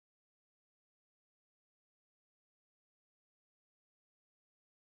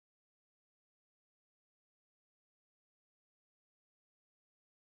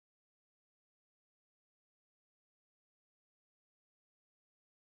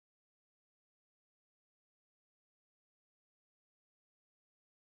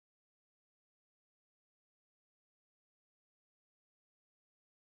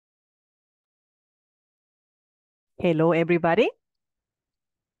Hello, everybody.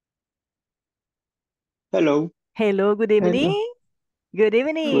 Hello. Hello, good Hello. evening. Good Good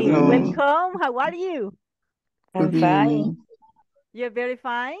evening. evening. evening. Welcome. How are you? Good I'm evening. fine. You're very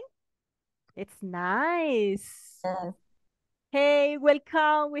fine. It's nice. Yes. Hey,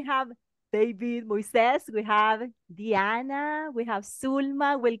 welcome. We have David, Moises. We have Diana. We have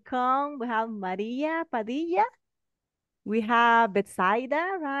Sulma. Welcome. We have Maria Padilla. We have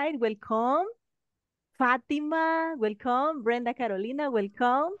Betsaida, right? Welcome. Fatima, welcome. Brenda Carolina,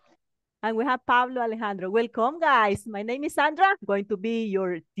 welcome. And we have Pablo Alejandro. Welcome, guys. My name is Sandra. I'm going to be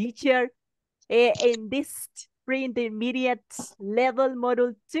your teacher in this pre-intermediate level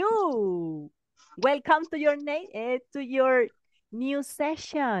module 2. Welcome to your new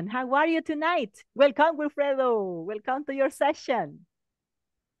session. How are you tonight? Welcome, Wilfredo. Welcome to your session.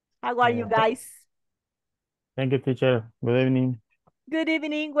 How are you guys? Thank you, teacher. Good evening. Good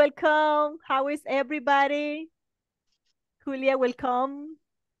evening. Welcome. How is everybody? Julia, welcome.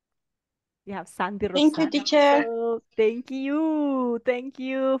 We have Sandy Thank you, Roxana teacher. also. Thank you. Thank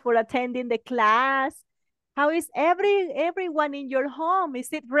you for attending the class. How is everyone in your home? Is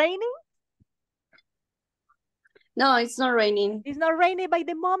it raining? No, it's not raining. It's not raining by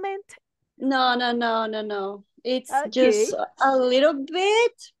the moment. No. It's Okay. just a little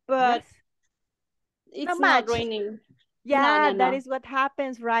bit, but Yes. it's Not not much. raining. Yeah, that No. is what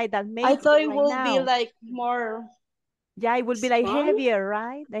happens, right? That I maybe thought it right will be now. like more Yeah, it will be like strong. heavier,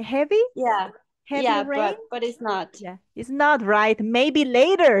 right? The heavy Yeah, rain? but it's not. Yeah, it's not right. Maybe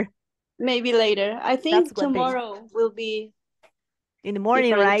later. Maybe later. I That's think what they tomorrow will be in the morning,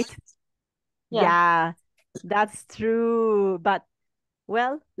 different. right? Yeah. Yeah, that's true. But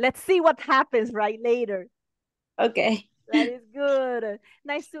well, let's see what happens right later. Okay. That is good.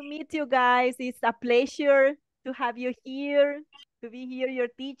 Nice to meet you guys. It's a pleasure to have you here, to be here, your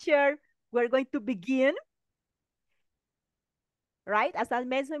teacher. We're going to begin, right? As I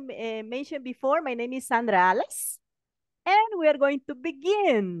mentioned before, my name is Sandra Alas. And we are going to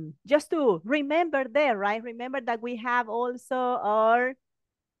begin. Just to remember there, right? Remember that we have also our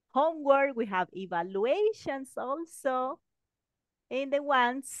homework. We have evaluations also. And the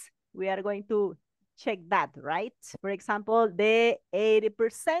ones we are going to check that, right? For example, the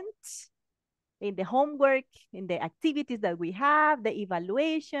 80% in the homework, in the activities that we have, the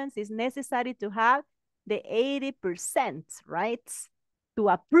evaluations, is necessary to have the 80%, right? To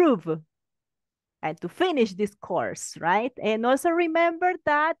approve and to finish this course, right? And also remember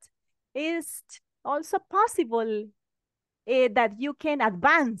that it's also possible that you can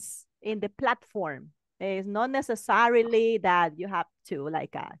advance in the platform. It's not necessarily that you have to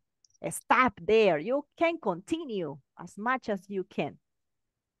like stop there. You can continue as much as you can.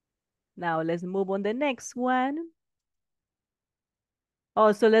 Now let's move on the next one.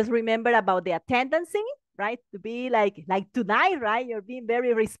 Also, let's remember about the attendance, right? To be like tonight, right? You're being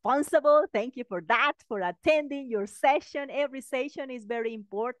very responsible. Thank you for that, for attending your session. Every session is very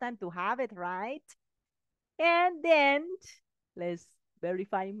important to have it, right? And then let's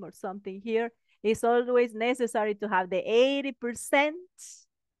verify more something here. It's always necessary to have the 80%,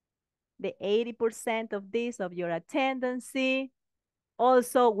 the 80% of this, of your attendance.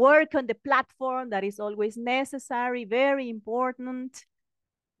 Also work on the platform, that is always necessary, very important.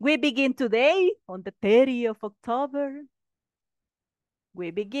 We begin today on the 30th of October.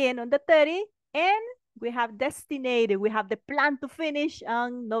 We begin on the 30th and we have designated, we have the plan to finish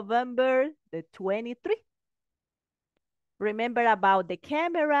on November the 23rd. Remember about the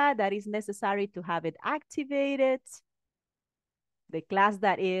camera, that is necessary to have it activated. The class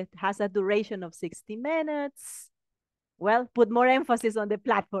that it has a duration of 60 minutes. Well, put more emphasis on the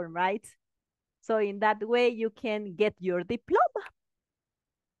platform, right? So in that way, you can get your diploma.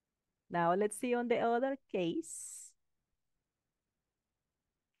 Now let's see on the other case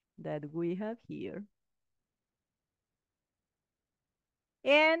that we have here.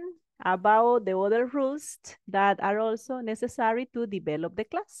 And about the other rules that are also necessary to develop the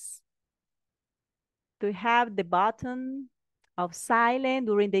class. To have the button of silent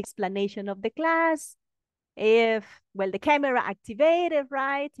during the explanation of the class. If, well, the camera activated,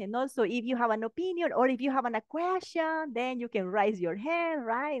 right? And also if you have an opinion or if you have a question, then you can raise your hand,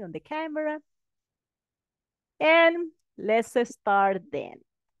 right, on the camera. And let's start then.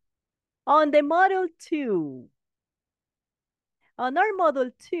 On the module 2. On our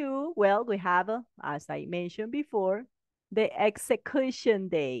module 2, well, we have, as I mentioned before, the execution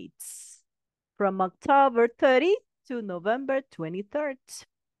dates from October 30 to November 23rd.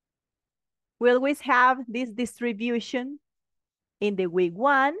 We always have this distribution in the week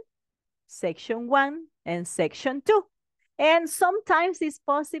 1, section 1, and section 2. And sometimes it's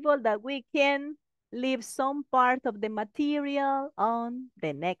possible that we can leave some part of the material on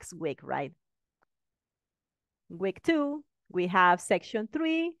the next week, right? Week 2, we have section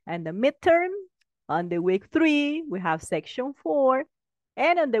 3 and the midterm. On the week 3, we have section 4.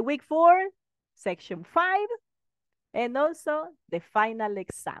 And on the week 4, section 5. And also the final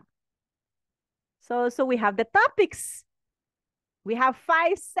exam. So we have the topics. We have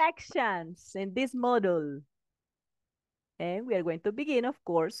 5 sections in this module. And we are going to begin, of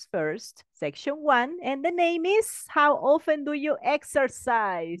course, first, section 1. And the name is, how often do you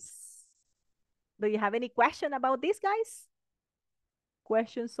exercise? Do you have any question about this, guys?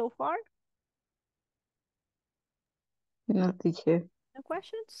 Questions so far? No, teacher. No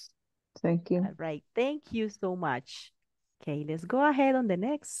questions? Thank you. All right, thank you so much. Okay, let's go ahead on the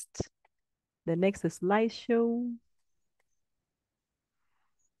next slideshow.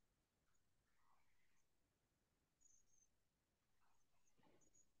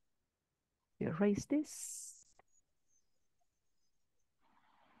 Erase this.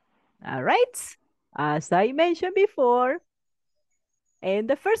 All right, as I mentioned before, and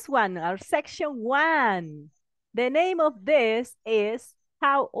the first one, our section 1, the name of this is,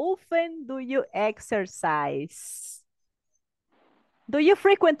 how often do you exercise? Do you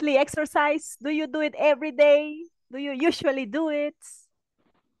frequently exercise? Do you do it every day? Do you usually do it?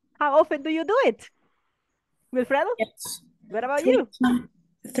 How often do you do it? Wilfredo? Yes. What about you?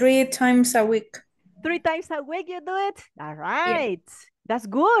 3 times a week. 3 times a week you do it? All right. Yeah. That's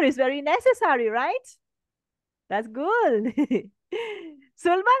good. It's very necessary, right? That's good.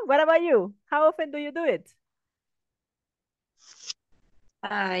 Sulma, what about you? How often do you do it?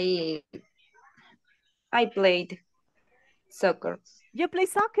 I played soccer. You play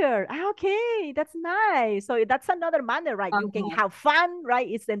soccer. Okay, that's nice. So that's another manner, right? You can have fun, right?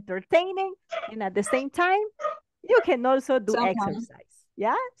 It's entertaining. And at the same time, you can also do exercise.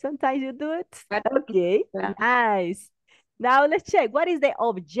 Yeah, sometimes you do it. Okay, nice. Now let's check. What is the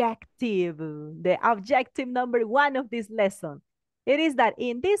objective? The objective number 1 of this lesson. It is that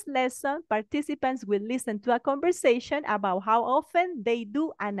in this lesson, participants will listen to a conversation about how often they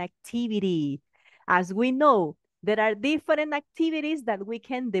do an activity. As we know, there are different activities that we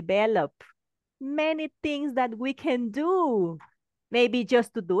can develop. Many things that we can do. Maybe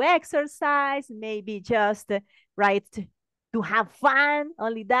just to do exercise, maybe just, right, to have fun,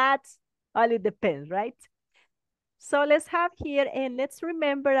 only that. All it depends, right? So let's have here and let's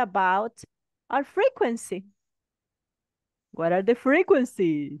remember about our frequency. What are the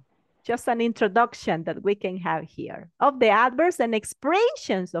frequency? Just an introduction that we can have here of the adverbs and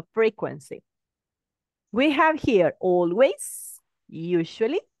expressions of frequency. We have here always,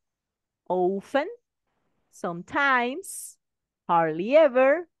 usually, often, sometimes, hardly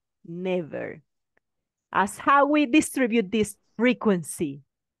ever, never. As how we distribute this frequency.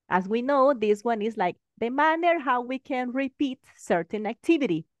 As we know, this one is like the manner how we can repeat certain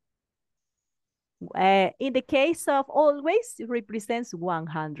activity. In the case of always, it represents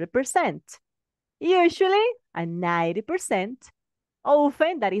 100%. Usually, a 90%.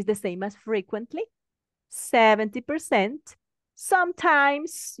 Often, that is the same as frequently, 70%.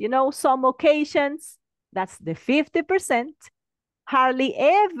 Sometimes, you know, some occasions, that's the 50%. Hardly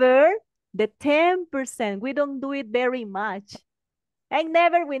ever, the 10%. We don't do it very much. And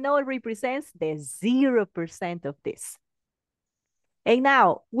never, we know, it represents the 0% of this. And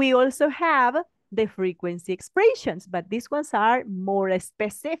now, we also have the frequency expressions, but these ones are more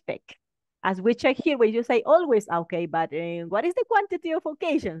specific. As we check here, when you say always, okay, but what is the quantity of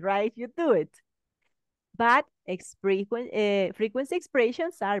occasions, right? You do it. But frequency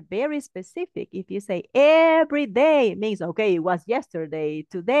expressions are very specific. If you say every day, it means, okay, it was yesterday,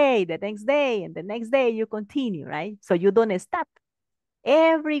 today, the next day, and the next day you continue, right? So you don't stop.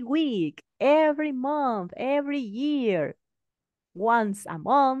 Every week, every month, every year, once a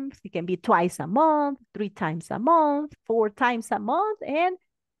month, it can be twice a month, 3 times a month, 4 times a month, and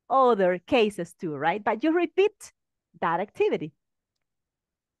other cases too, right? But you repeat that activity.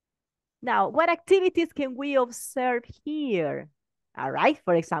 Now, what activities can we observe here? All right,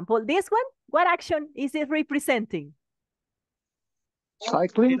 for example, this one, what action is it representing?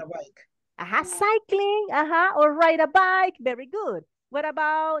 Cycling. Cycling, or ride a bike, very good. What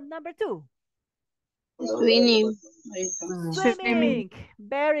about number 2? Swimming. Swimming,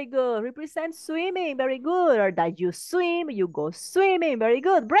 very good. Represent swimming, very good. Or that you swim, you go swimming, very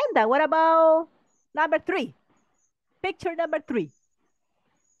good. Brenda, what about number 3? Picture number 3.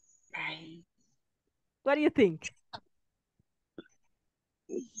 What do you think?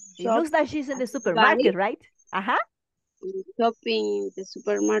 It looks like she's in the supermarket, right? Shopping in the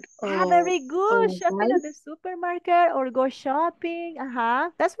supermarket. Very good. Shopping at the supermarket or go shopping.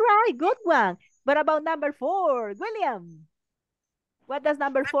 That's right. Good one. What about number 4? William, what does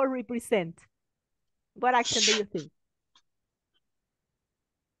number 4 represent? What action do you think?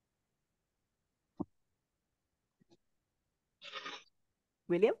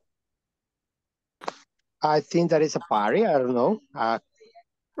 William? I think that is a party. I don't know.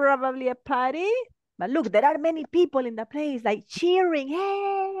 Probably a party. But look, there are many people in the place like cheering.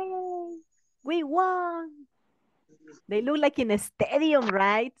 Hey, we won. They look like in a stadium,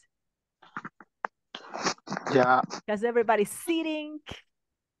 right? Yeah. Because everybody's sitting.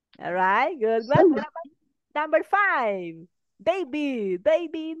 All right, good. What about number 5? David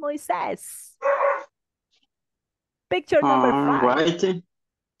Moises. Picture number 5. Writing.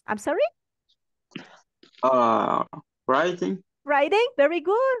 I'm sorry? Writing. Writing, very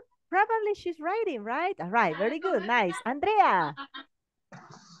good. Probably she's writing, right? All right, very good, nice. Andrea.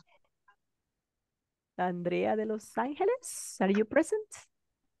 Andrea de Los Angeles, are you present?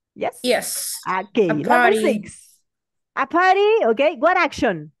 Yes? Yes. Okay, A number party. 6. A party, okay. What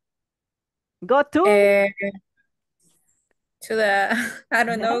action? Go to? To the, I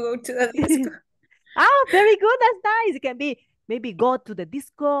don't know, go to the disco. Oh, very good. That's nice. It can be maybe go to the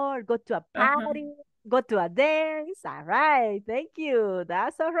disco, go to a party, go to a dance. All right. Thank you.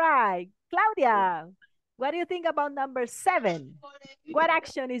 That's all right. Claudia, what do you think about number 7? What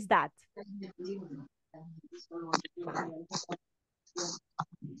action is that?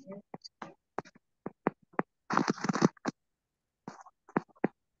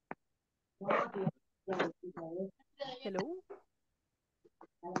 Hello?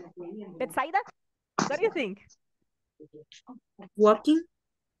 Betsaida, what do you think? Walking.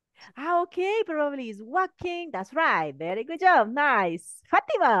 Ah, okay, probably is walking. That's right. Very good job. Nice.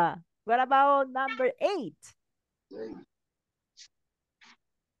 Fatima, what about number 8?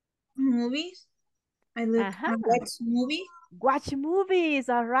 Movies. I watch movie. Watch movies.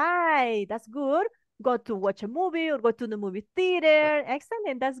 All right. That's good. Go to watch a movie or go to the movie theater.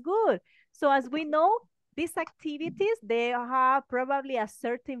 Excellent. That's good. So as we know, these activities, they have probably a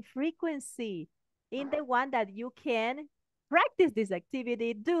certain frequency in the one that you can practice this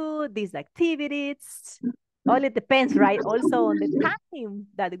activity, do these activities. All it depends, right? Also on the time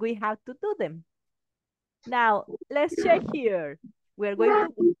that we have to do them. Now, let's check here. We're going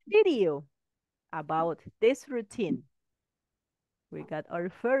to watch video about this routine. We got our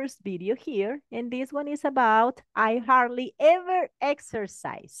first video here, and this one is about I hardly ever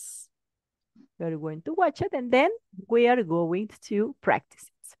exercise. We're going to watch it, and then we are going to practice it.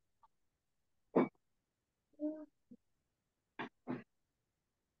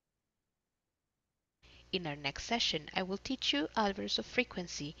 In our next session, I will teach you adverbs of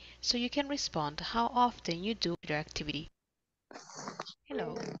frequency so you can respond to how often you do your activity.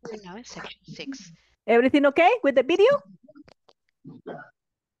 Hello, we're now in section 6. Everything okay with the video?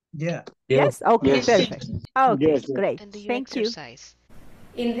 Yeah. Yes? Okay, Yes. perfect. Okay, Yes. great. And do you Thank you. exercise?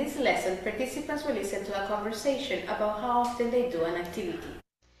 In this lesson, participants will listen to a conversation about how often they do an activity.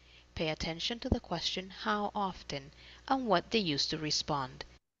 Pay attention to the question how often and what they use to respond.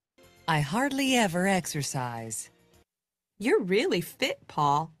 I hardly ever exercise. You're really fit,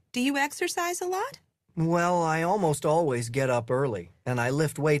 Paul. Do you exercise a lot? Well, I almost always get up early, and I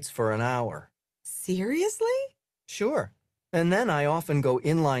lift weights for an hour. Seriously? Sure. And then I often go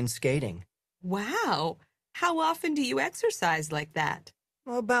inline skating. Wow. How often do you exercise like that?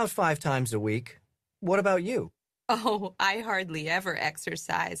 About 5 times a week. What about you? Oh, I hardly ever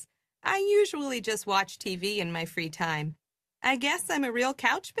exercise. I usually just watch TV in my free time. I guess I'm a real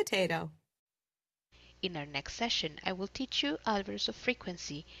couch potato. In our next session, I will teach you adverbs of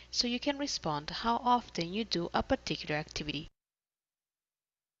frequency so you can respond to how often you do a particular activity.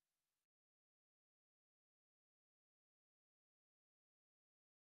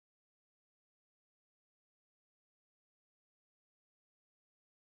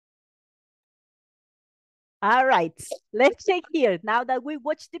 All right, let's check here. Now that we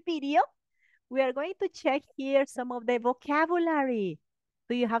watched the video, we are going to check here some of the vocabulary.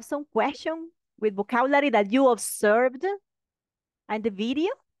 Do you have some question with vocabulary that you observed in the video?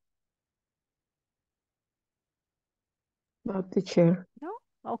 No, teacher. No?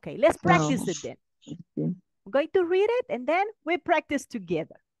 Okay, let's practice it then. Okay. I'm going to read it and then we practice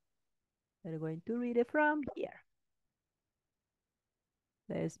together. We're going to read it from here.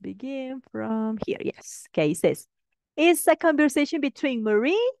 Let's begin from here. Yes. Okay, it says, it's a conversation between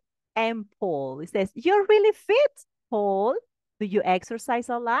Marie and Paul. It says, you're really fit, Paul. Do you exercise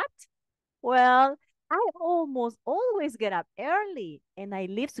a lot? Well, I almost always get up early and I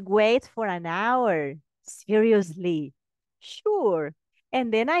lift weights for an hour. Seriously? Sure.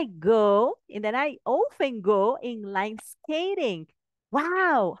 And then I often go inline skating.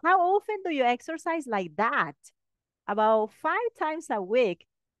 Wow, how often do you exercise like that? About 5 times a week.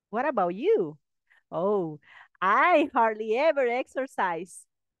 What about you? Oh, I hardly ever exercise.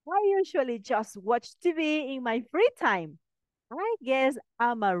 I usually just watch TV in my free time. I guess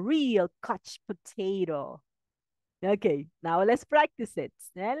I'm a real couch potato. Okay, now let's practice it.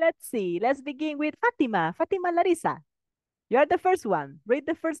 Let's see. Let's begin with Fatima. Fatima Larissa. You're the first one. Read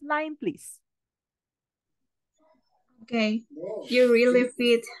the first line, please. Okay. You really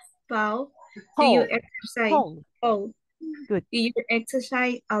fit, Paul. Do you exercise? Oh, good. Do you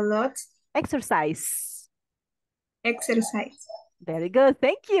exercise a lot? Exercise. Exercise. Very good.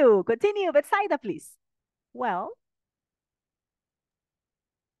 Thank you. Continue, Betsaida, please. Well,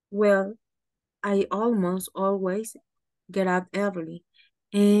 I almost always get up early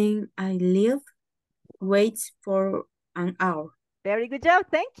and I lift weights for an hour. Very good job.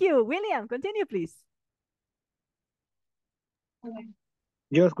 Thank you. William, continue, please.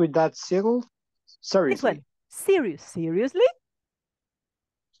 Just with that single, seriously. Seriously?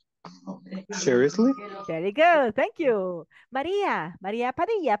 Seriously? Very good. Thank you. Maria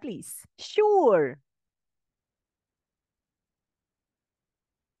Padilla, please. Sure.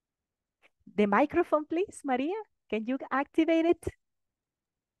 The microphone, please, Maria. Can you activate it?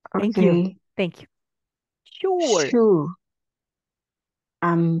 Thank you. Thank you. Sure. Sure.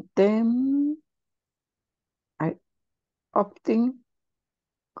 And then I often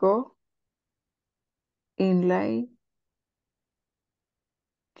go inline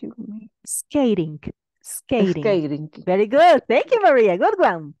Skating. skating. Very good. Thank you, Maria. Good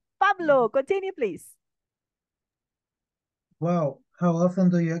one. Pablo, continue, please. Wow, how often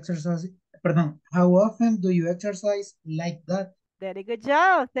do you exercise? How often do you exercise like that? Very good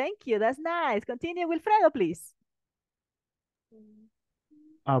job. Thank you. That's nice. Continue, Wilfredo, please.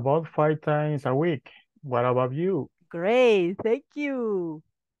 About 5 times a week. What about you? Great. Thank you.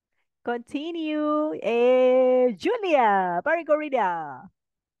 Continue. Julia Barigorida.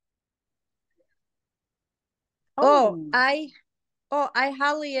 I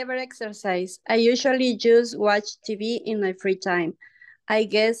hardly ever exercise. I usually just watch TV in my free time. I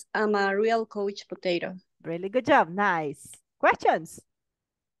guess I'm a real couch potato. Really good job. Nice. Questions?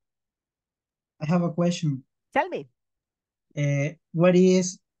 I have a question. Tell me. What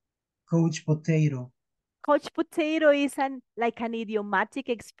is couch potato? Couch potato is like an idiomatic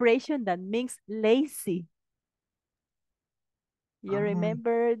expression that means lazy. You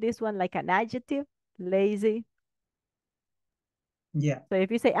remember this one like an adjective? Lazy. Yeah. So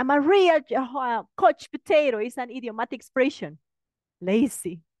if you say, I'm a real couch potato, it's an idiomatic expression.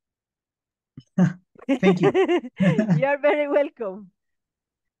 Lazy. Thank you. You're very welcome.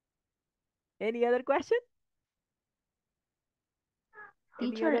 Any other question?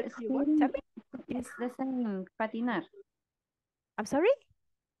 Teacher, skating is the same patinar. I'm sorry?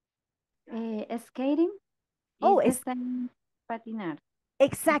 Skating is the same patinar.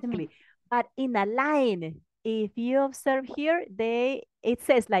 Exactly. But in a line, if you observe here, it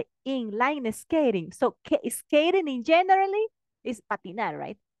says like inline skating. So skating in generally is patinar,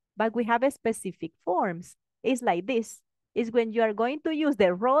 right? But we have a specific forms. It's like this. It's when you are going to use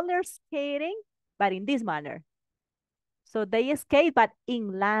the roller skating, but in this manner. So they skate, but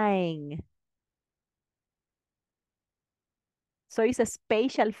inline. So it's a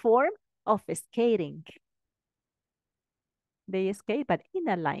special form of skating. They skate, but in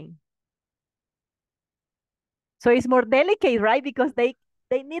a line. So it's more delicate, right? Because they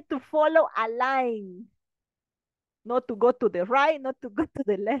need to follow a line. Not to go to the right, not to go to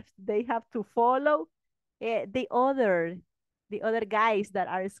the left. They have to follow the other guys that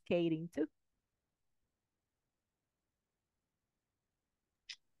are skating too.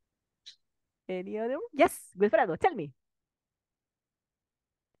 Any other one? Yes, Wilfredo, tell me.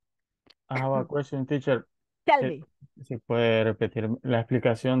 I have a question, teacher. Tell me. Si puede repetir la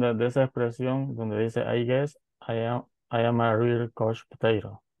explicación de esa expresión donde dice, I guess I am a real couch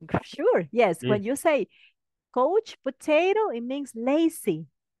potato. Sure, yes. Sí. When you say couch potato, it means lazy.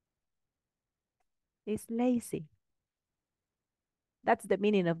 It's lazy. That's the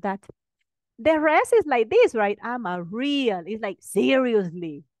meaning of that. The rest is like this, right? I'm a real. It's like,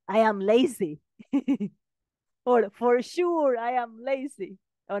 seriously, I am lazy. Or for sure, I am lazy.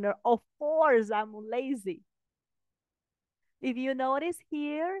 Or of course, I'm lazy. If you notice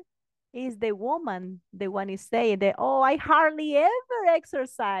here, is the woman, the one is saying that, oh, I hardly ever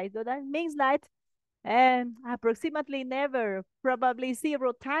exercise. So that means that approximately never, probably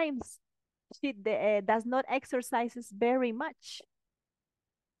 0 times. She does not exercise very much.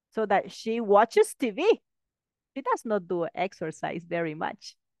 So that she watches TV. She does not do exercise very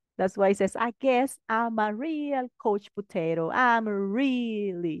much. That's why it says, I guess I'm a real couch potato. I'm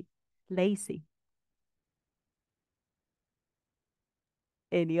really lazy.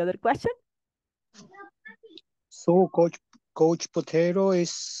 Any other question? So coach potato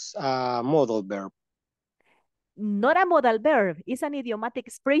is a modal verb. Not a modal verb. It's an idiomatic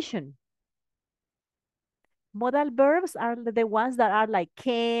expression. Modal verbs are the ones that are like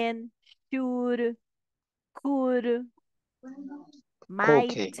can, should, could,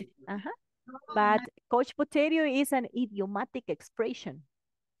 might. Okay. But couch potato is an idiomatic expression.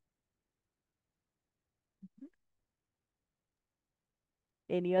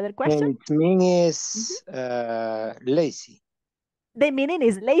 Any other question? And its meaning is lazy. The meaning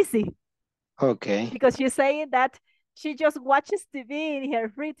is lazy. Okay. Because she's saying that she just watches TV in her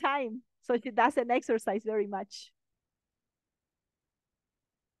free time. So she doesn't exercise very much.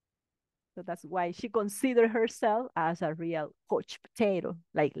 So that's why she considers herself as a real couch potato,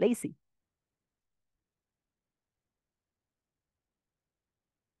 like lazy.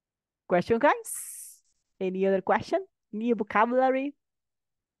 Question, guys? Any other question? New vocabulary?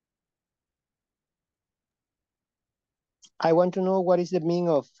 I want to know what is the meaning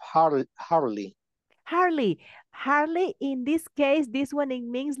of hardly. Hardly, in this case, this one, it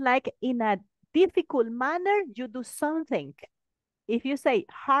means like in a difficult manner, you do something. If you say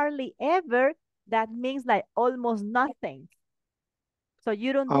hardly ever, that means like almost nothing. So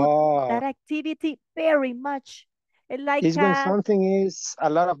you don't do that activity very much. It's when something is a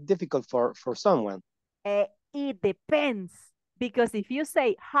lot of difficult for someone. It depends. Because if you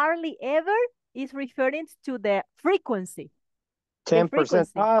say hardly ever, it's referring to the frequency.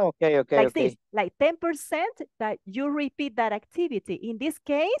 10%. Okay. This, like 10% that you repeat that activity. In this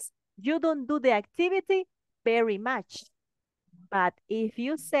case, you don't do the activity very much. But if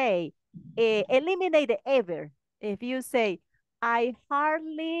you say, eliminate the ever. If you say, I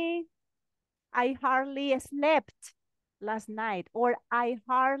hardly slept last night, or I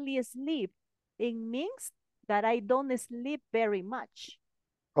hardly sleep, it means that I don't sleep very much.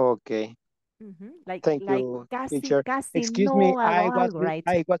 Okay. Thank you, teacher. Excuse me, I was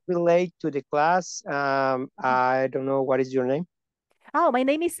late to the class. I don't know, what is your name? Oh, my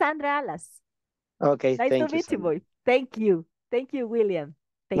name is Sandra Alas. Okay, nice to meet you, boy. Thank you. Thank you, William.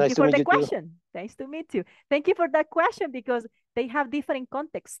 Thank you for the question. Nice to meet you. Thank you for that question, because they have different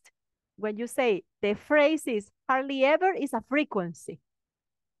context. When you say the phrase is hardly ever, is a frequency.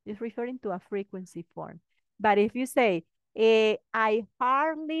 It's referring to a frequency form. But if you say, I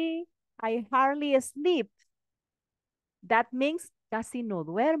hardly sleep, that means casi no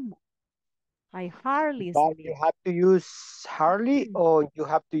duermo. I hardly sleep. You have to use hardly, or you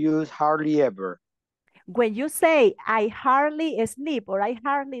have to use hardly ever? When you say, I hardly sleep, or I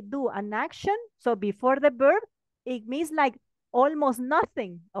hardly do an action, so before the verb, it means like almost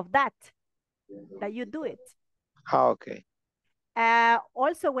nothing of that you do it. Okay.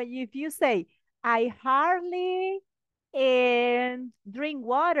 Also, if you say, I hardly drink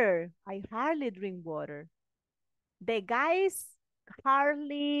water, I hardly drink water. The guys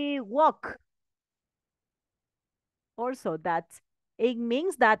hardly walk. Also, that it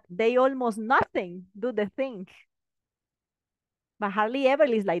means that they almost nothing do the thing. But hardly ever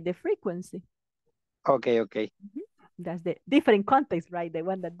is like the frequency. Okay. That's the different context, right? The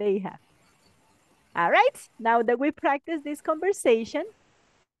one that they have. All right, now that we practice this conversation,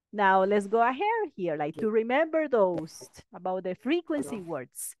 now let's go ahead here, like to remember those about the frequency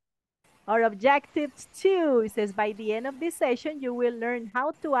words. Our objective 2, it says by the end of this session, you will learn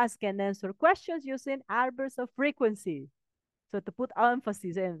how to ask and answer questions using adverbs of frequency. So to put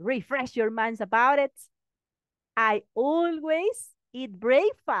emphasis and refresh your minds about it, I always eat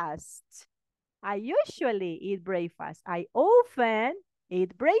breakfast. I usually eat breakfast. I often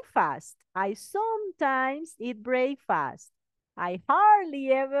eat breakfast. I sometimes eat breakfast. I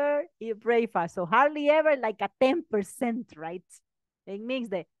hardly ever eat breakfast. So hardly ever, like a 10%, right? It means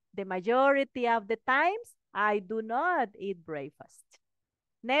that the majority of the times, I do not eat breakfast.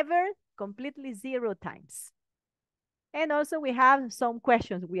 Never, completely 0 times. And also we have some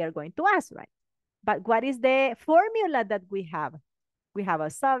questions we are going to ask, right? But what is the formula that we have? We have a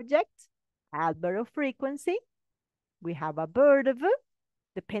subject, adverb of frequency. We have a verb,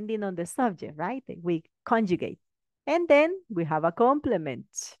 depending on the subject, right? We conjugate. And then we have a complement,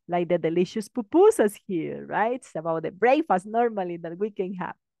 like the delicious pupusas here, right? It's about the breakfast normally that we can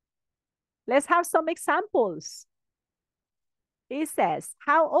have. Let's have some examples. It says,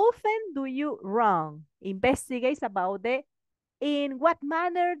 how often do you run? Investigates about in what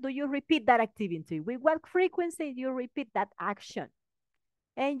manner do you repeat that activity? With what frequency do you repeat that action?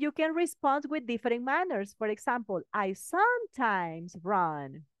 And you can respond with different manners. For example, I sometimes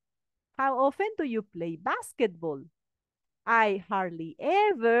run. How often do you play basketball? I hardly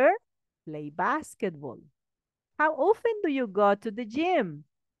ever play basketball. How often do you go to the gym?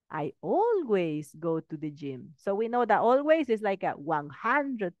 I always go to the gym. So we know that always is like a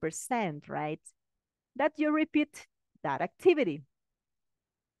 100%, right? That you repeat that activity.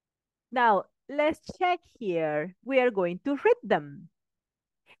 Now, let's check here. We are going to read them.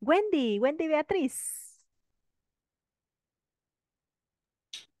 Wendy Beatriz.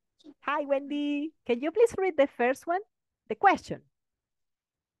 Hi, Wendy. Can you please read the first one? The question.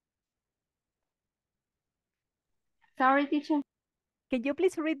 Sorry, teacher. Can you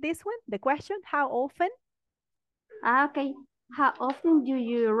please read this one? The question, how often? Okay. How often do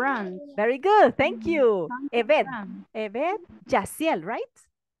you run? Very good. Thank you. Evet Yaciel, right?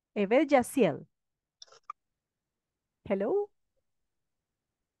 Evet Yaciel. Hello?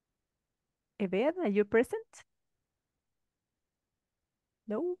 Evet, are you present?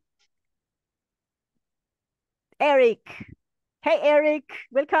 No? Eric. Hey, Eric.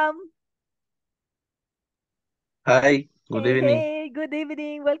 Welcome. Hi, good evening. Hey, good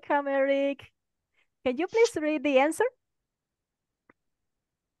evening. Welcome, Eric. Can you please read the answer?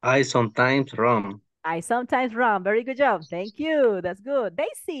 I sometimes run. I sometimes run. Very good job. Thank you. That's good.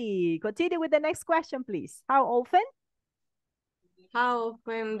 Daisy, continue with the next question, please. How often? How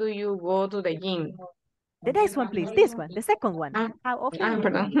often do you go to the gym? The next one, please. This one, the second one. How often?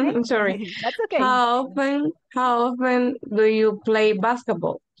 Pardon. Sorry. That's okay. How often do you play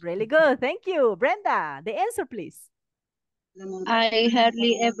basketball? Really good. Thank you. Brenda, the answer, please. I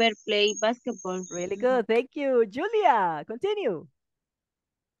hardly ever play basketball. Really good. Thank you. Julia, continue.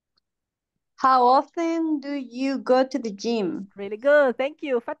 How often do you go to the gym? Really good. Thank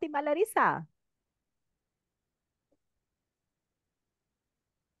you. Fatima Larissa.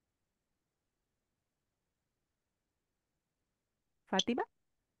 Fatima?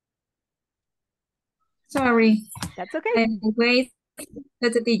 Sorry. That's okay. I always go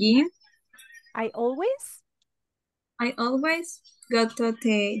to the gym. I always go to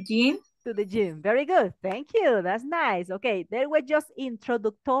the gym. To the gym. Very good. Thank you. That's nice. Okay, there were just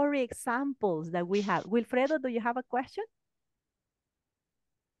introductory examples that we have. Wilfredo, do you have a question?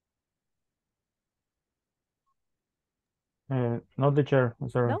 No, teacher. I'm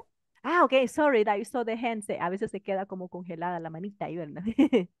sorry. No? Ah, okay. Sorry that you saw the hands. A veces se queda como congelada la manita ahí,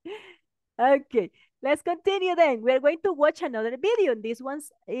 ¿verdad? Okay, let's continue then. We're going to watch another video. This one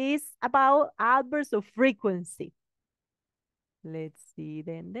is about adverbs of frequency. Let's see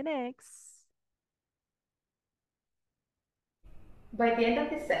then the next. By the end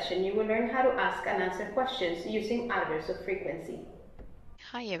of this session, you will learn how to ask and answer questions using adverbs of frequency.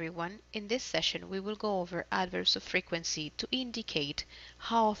 Hi everyone. In this session, we will go over adverbs of frequency to indicate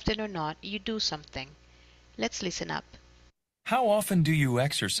how often or not you do something. Let's listen up. How often do you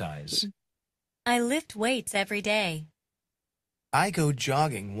exercise? I lift weights every day. I go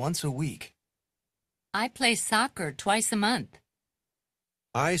jogging once a week. I play soccer twice a month.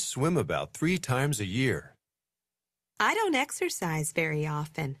 I swim about 3 times a year. I don't exercise very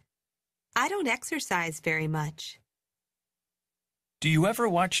often. I don't exercise very much. Do you ever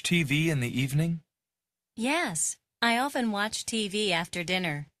watch TV in the evening? Yes, I often watch TV after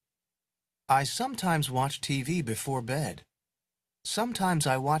dinner. I sometimes watch TV before bed. Sometimes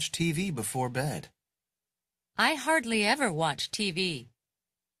I watch TV before bed. I hardly ever watch TV.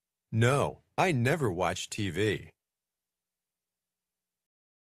 No, I never watch TV.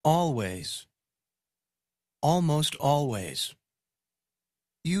 Always. Almost always.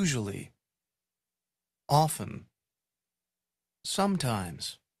 Usually. Often.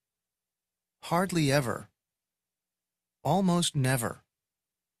 Sometimes. Hardly ever. Almost never.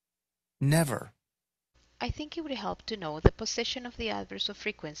 Never. I think it would help to know the position of the adverbs of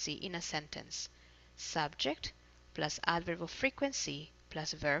frequency in a sentence. Subject plus adverb of frequency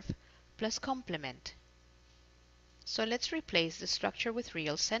plus verb plus complement. So let's replace the structure with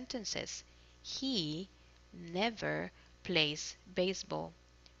real sentences. He never plays baseball.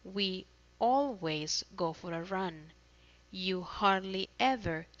 We always go for a run. You hardly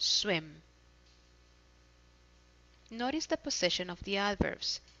ever swim. Notice the position of the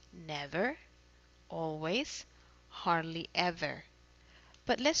adverbs. Never, always, hardly ever.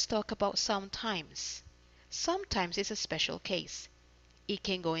 But let's talk about sometimes. Sometimes is a special case. It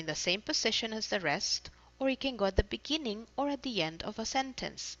can go in the same position as the rest, or it can go at the beginning or at the end of a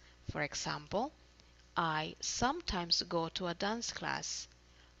sentence. For example, I sometimes go to a dance class.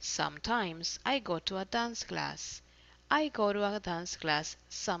 Sometimes I go to a dance class. I go to a dance class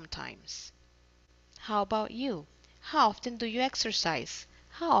sometimes. How about you? How often do you exercise?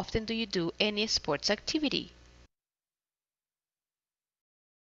 How often do you do any sports activity?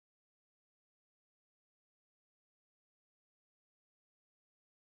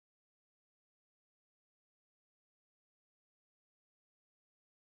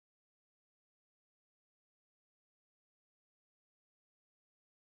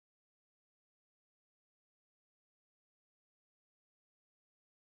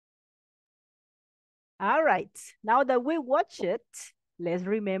 All right. Now that we watch it, let's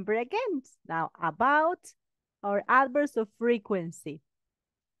remember again. Now about our adverbs of frequency.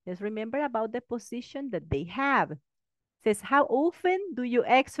 Let's remember about the position that they have. It says, how often do you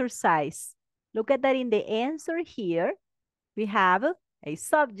exercise? Look at that in the answer here. We have a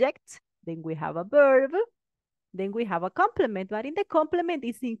subject, then we have a verb, then we have a complement. But in the complement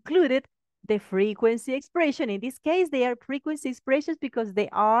is included the frequency expression. In this case, they are frequency expressions because they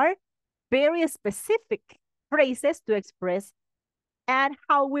are very specific phrases to express and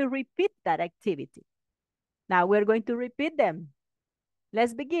how we repeat that activity. Now we're going to repeat them.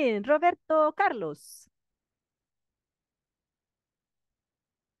 Let's begin. Roberto Carlos.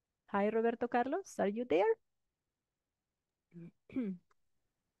 Hi, Roberto Carlos. Are you there?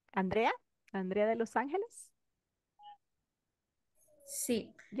 Andrea? Andrea de Los Ángeles?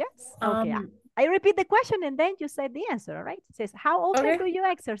 Sí. Yes? Okay. I repeat the question and then you say the answer, all right? It says, how often do you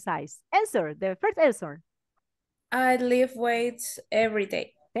exercise? Answer, the first answer. I lift weights every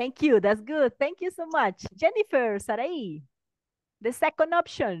day. Thank you. That's good. Thank you so much. Jennifer Sarai. The second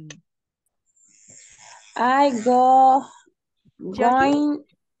option. I go jogging.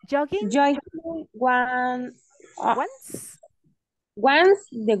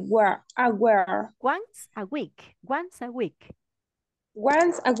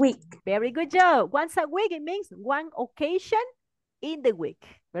 Once a week. Very good job. Once a week, it means one occasion in the week.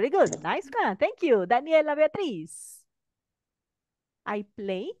 Very good. Nice one. Thank you. Daniela Beatriz. I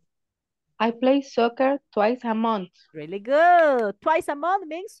play soccer twice a month. Really good. Twice a month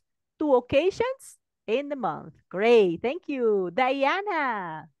means 2 occasions in the month. Great. Thank you.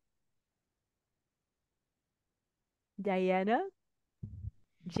 Diana.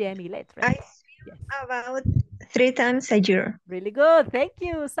 Jenny, let's I swim about 3 times a year. Really good. Thank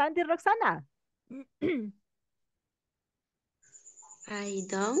you. Sandy Roxana. I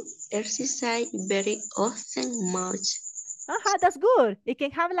don't exercise very often much. That's good. It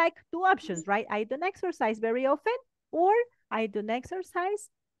can have like 2 options, right? I don't exercise very often or I don't exercise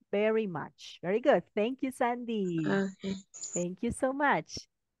very much. Very good. Thank you, Sandy. Okay. Thank you so much.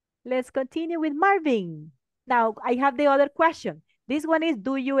 Let's continue with Marvin. Now, I have the other question. This one is,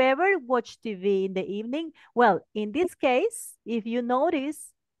 do you ever watch TV in the evening? Well, in this case, if you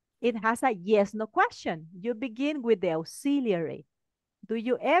notice, it has a yes-no question. You begin with the auxiliary. Do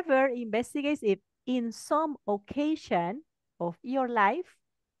you ever investigate if in some occasion of your life,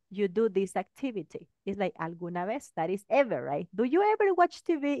 you do this activity? It's like alguna vez, that is ever, right? Do you ever watch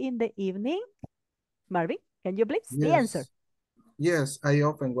TV in the evening? Marvin, can you please? The answer. Yes, I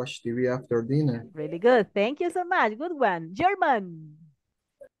often watch TV after dinner. Really good. Thank you so much. Good one. German.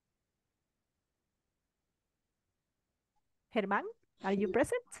 Herman, are you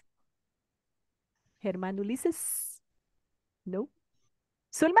present? Herman Ulises? No.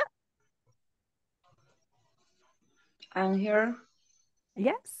 Sulma? I'm here.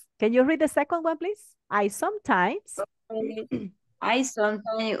 Yes. Can you read the second one, please? I sometimes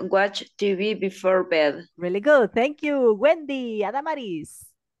watch TV before bed. Really good. Thank you. Wendy, Adamaris.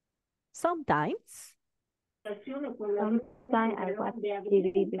 Sometimes I watch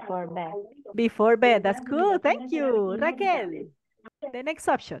TV before bed. Before bed. That's cool. Thank you. Raquel. The next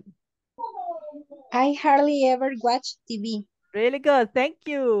option. I hardly ever watch TV. Really good. Thank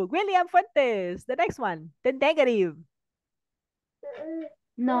you. William Fuentes. The next one. The negative.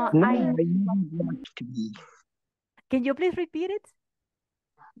 No, I watch TV. Can you please repeat it?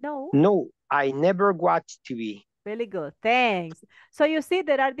 No, I never watch TV. Really good. Thanks. So you see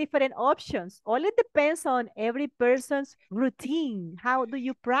there are different options. All it depends on every person's routine. How do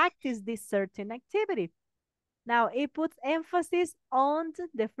you practice this certain activity? Now, it puts emphasis on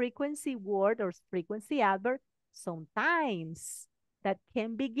the frequency word or frequency adverb sometimes that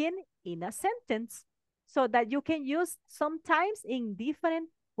can begin in a sentence so that you can use sometimes in different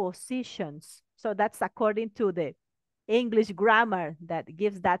positions. So that's according to the English grammar that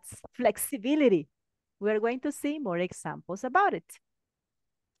gives that flexibility. We're going to see more examples about it.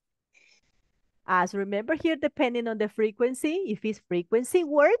 As remember here, depending on the frequency, if it's frequency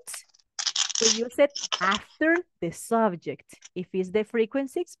words, we use it after the subject. If it's the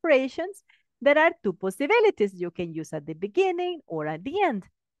frequency expressions, there are 2 possibilities. You can use at the beginning or at the end.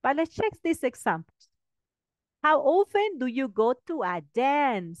 But let's check these examples. How often do you go to a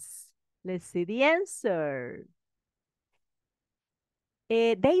dance? Let's see the answer.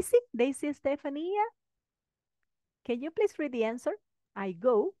 Daisy Estefania, can you please read the answer? I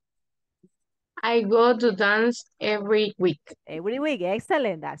go to dance every week. Every week,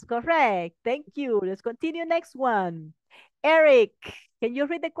 excellent, that's correct. Thank you. Let's continue next one. Eric, can you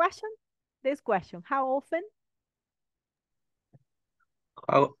read the question? This question, how often?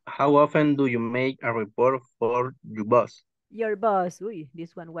 How often do you make a report for your boss? Your boss. Uy,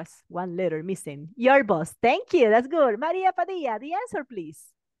 this one was one letter missing. Your boss. Thank you. That's good. Maria Padilla, the answer, please.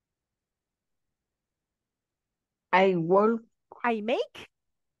 I work. I make.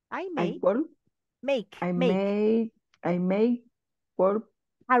 I make. I work. Make. I make. I make work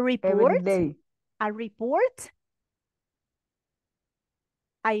A report. every day. A report.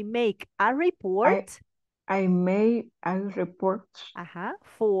 I make a report. I make a report.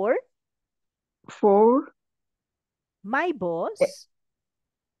 For my boss.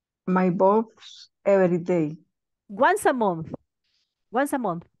 My boss every day. Once a month. Once a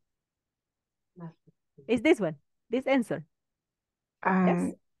month. Is this one? This answer?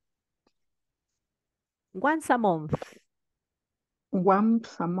 Yes. Once a month.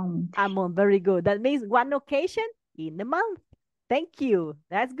 Once a month. A month. Very good. That means one occasion in a month. Thank you.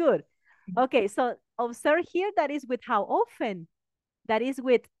 That's good. Okay, so observe here that is with how often. That is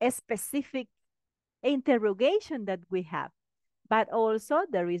with a specific interrogation that we have. But also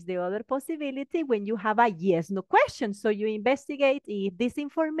there is the other possibility when you have a yes/no question. So you investigate if this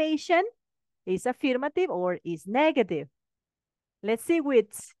information is affirmative or is negative. Let's see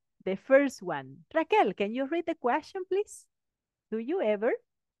with the first one. Raquel, can you read the question, please? Do you ever?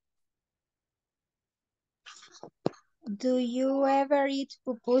 Do you ever eat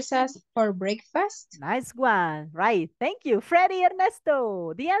pupusas for breakfast? Nice one. Right. Thank you. Freddy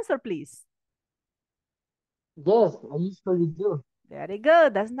Ernesto, the answer, please. Yes, I usually do. Very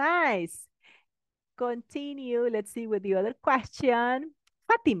good. That's nice. Continue. Let's see with the other question.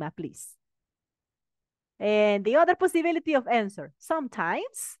 Fatima, please. And the other possibility of answer.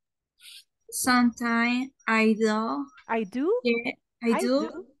 Sometimes. Sometimes I do. I do? Yeah, I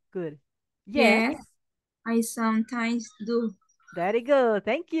do. Good. Yes. I sometimes do. Very good.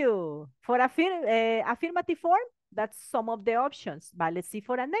 Thank you. For affirmative form, that's some of the options. But let's see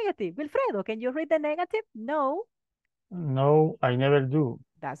for a negative. Wilfredo, can you read the negative? No. No, I never do.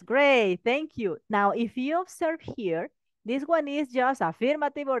 That's great. Thank you. Now, if you observe here, this one is just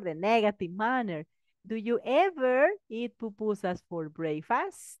affirmative or the negative manner. Do you ever eat pupusas for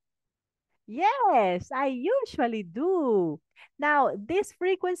breakfast? Yes, I usually do. Now, this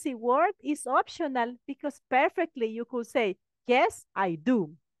frequency word is optional because perfectly you could say, yes, I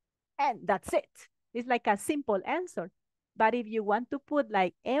do. And that's it. It's like a simple answer. But if you want to put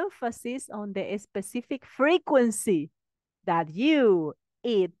like emphasis on the specific frequency that you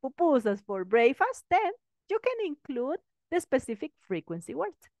eat pupusas for breakfast, then you can include the specific frequency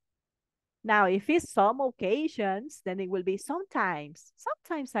word. Now, if it's some occasions, then it will be sometimes.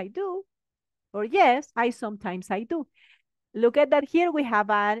 Sometimes I do. Or yes, sometimes I do. Look at that here. We have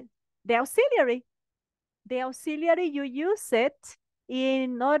the auxiliary. The auxiliary, you use it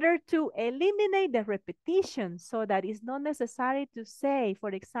in order to eliminate the repetition so that it's not necessary to say, for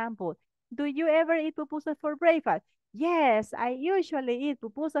example, do you ever eat pupusas for breakfast? Yes, I usually eat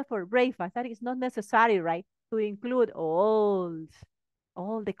pupusas for breakfast. That is not necessary, right? To include all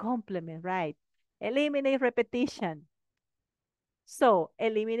the complement, right? Eliminate repetition. So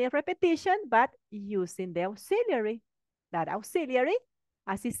eliminate repetition, but using the auxiliary. That auxiliary,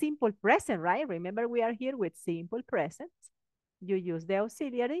 as is simple present, right? Remember, we are here with simple present. You use the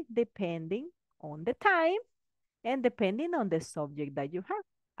auxiliary depending on the time and depending on the subject that you have.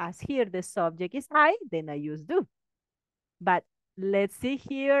 As here, the subject is I, then I use do. But let's see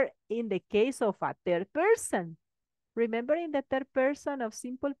here in the case of a third person. Remember, in the third person of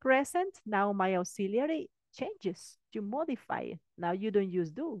simple present, now my auxiliary changes. You modify it. Now you don't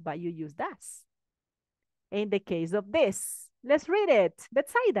use do, but you use does. In the case of this, let's read it.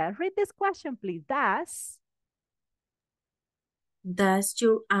 Betsaida, read this question, please. Does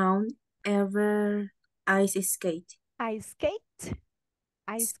your aunt ever ice skate? Ice skate?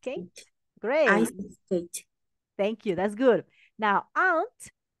 Ice skate? Great. Ice skate. Thank you. That's good. Now,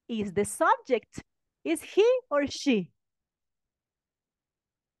 aunt is the subject. Is he or she?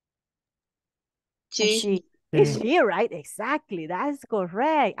 She. Is she, right? Exactly. That's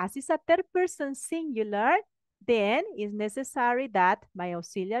correct. As it's a third person singular, then it's necessary that my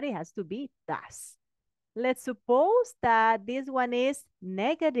auxiliary has to be does. Let's suppose that this one is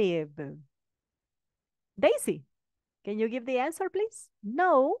negative. Daisy, can you give the answer, please?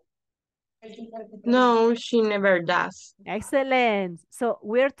 No. No, she never does. Excellent. So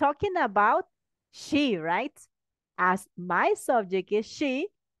we're talking about she, right? As my subject is she,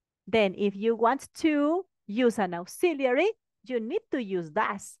 then if you want to use an auxiliary, you need to use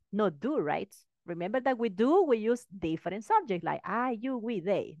does, not do, right? Remember that we use different subjects like I, you, we,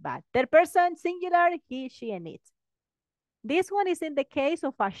 they. But third person, singular, he, she, and it. This one is in the case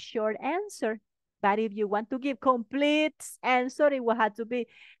of a short answer. But if you want to give complete answer, it will have to be,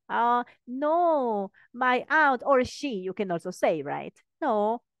 no, my aunt or she, you can also say, right?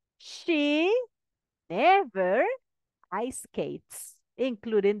 No, she never ice skates,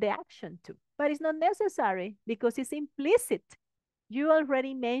 including the action too. But it's not necessary because it's implicit. You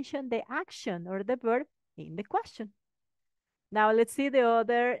already mentioned the action or the verb in the question. Now let's see the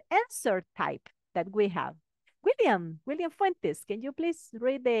other answer type that we have. William Fuentes, can you please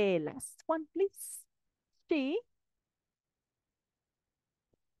read the last one, please? She.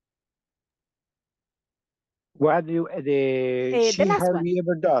 What do she hardly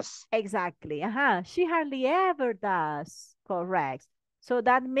ever does. Exactly. She hardly ever does. Correct. So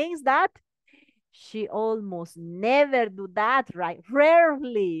that means that she almost never do that, right?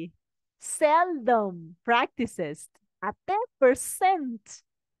 Rarely, seldom practices. A 10%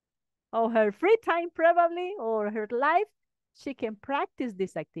 of her free time probably, or her life, she can practice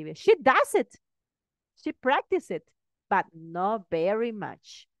this activity. She does it. She practices it, but not very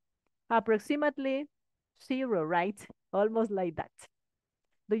much. Approximately 0, right? Almost like that.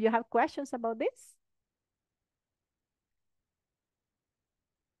 Do you have questions about this?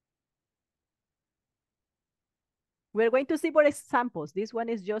 We're going to see more examples. This one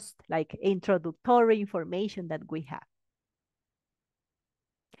is just like introductory information that we have.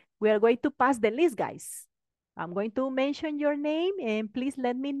 We are going to pass the list, guys. I'm going to mention your name and please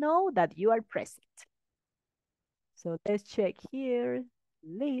let me know that you are present. So let's check here,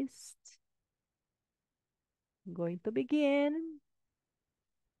 list. I'm going to begin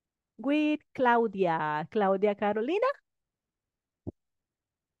with Claudia. Claudia Carolina?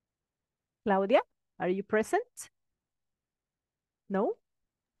 Claudia, are you present? No?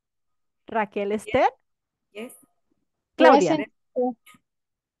 Raquel Esther? Yes. Claudia. Present.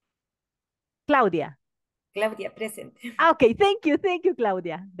 Claudia. Claudia, present. Okay, thank you,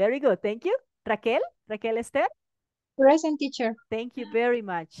 Claudia. Very good, thank you. Raquel Esther? Present, teacher. Thank you very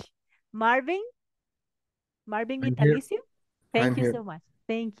much. Marvin Vitalicio? Thank you so much.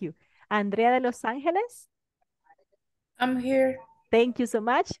 Thank you. Andrea de Los Ángeles? I'm here. Thank you so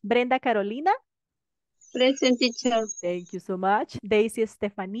much. Brenda Carolina? Present, teacher. Thank you so much. Daisy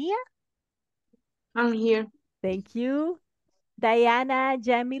Estefania? I'm here. Thank you. Diana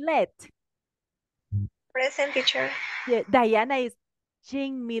Jamilet? Present, teacher. Yeah, Diana is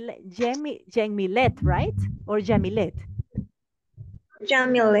Jamilet, right? Or Jamilet?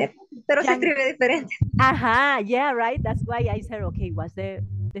 Jamilet. Pero se escribe diferente. Yeah, right. That's why I said, okay, what's the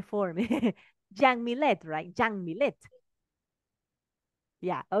form? Jamilet, right? Jamilet.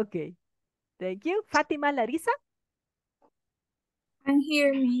 Yeah, okay. Thank you. Fatima Larissa? I'm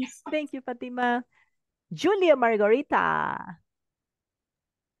here, miss. Thank you, Fatima. Julia Margarita?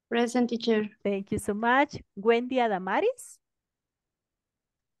 Present, teacher. Thank you so much. Wendy Adamaris?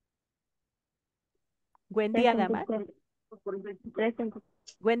 Wendy Adamaris? Present.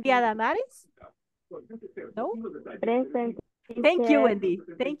 Wendy Adamaris? No? Present. Thank you, Wendy.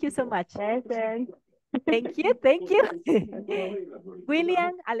 Thank you so much. Present. Thank you.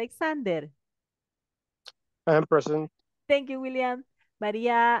 William Alexander? I am present. Thank you, William.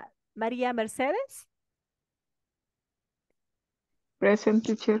 Maria Mercedes? Present,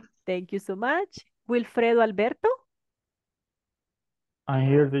 teacher. Thank you so much. Wilfredo Alberto? I'm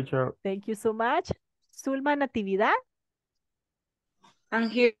here, teacher. Thank you so much. Zulma Natividad? I'm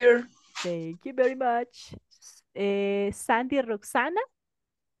here. Thank you very much. Sandy Roxana?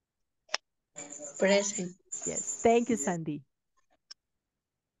 Present. Yes, thank you, Sandy.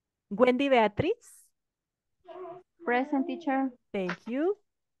 Wendy Beatriz? Present, teacher. Thank you.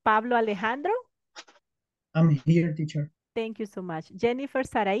 Pablo Alejandro? I'm here, teacher. Thank you so much. Jennifer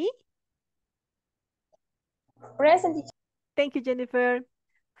Sarai? Present, teacher. Thank you, Jennifer.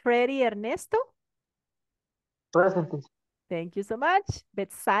 Freddy Ernesto? Present, teacher. Thank you so much.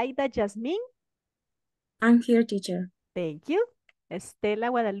 Betsaida Jasmine? I'm here, teacher. Thank you. Estela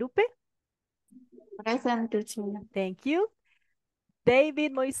Guadalupe? Present, teacher. Thank you.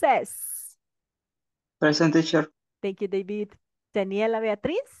 David Moises? Present, teacher. Thank you, David. Daniela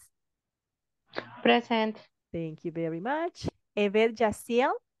Beatriz? Present. Thank you very much. Eved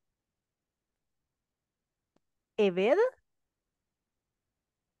Yaciel? Eved?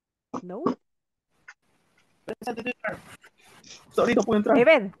 No. Present, teacher. Solito puedo entrar.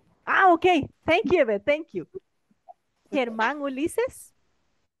 Eved. Okay. Thank you, Eved. Thank you. Germán Ulises?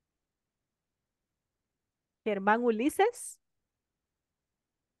 Germán Ulises?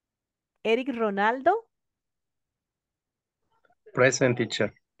 Eric Ronaldo? Present,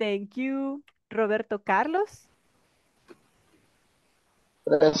 teacher. Thank you. Roberto Carlos?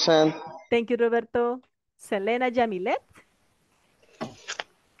 Present. Thank you, Roberto. Selena Jamilet?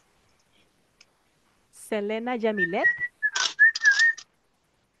 Selena Jamilet?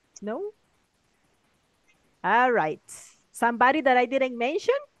 No? All right. Somebody that I didn't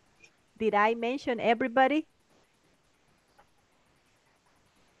mention? Did I mention everybody?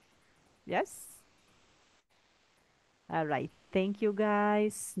 Yes? All right. Thank you,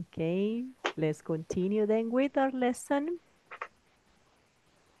 guys. Okay. Let's continue then with our lesson.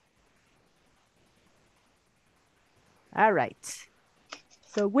 All right.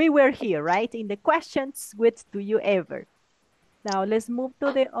 So we were here, right? In the questions, which do you ever? Now let's move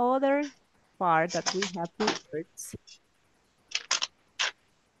to the other part that we have prepared.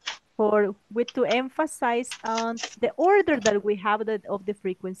 With to emphasize on the order that we have of the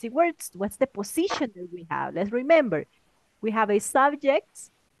frequency words. What's the position that we have? Let's remember, we have a subject,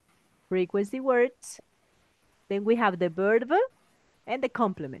 frequency words, then we have the verb and the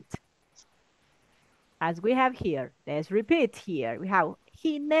complement. As we have here, let's repeat here. We have,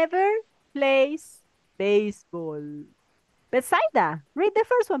 he never plays baseball. Betsaida, read the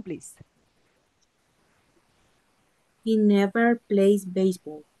first one, please. He never plays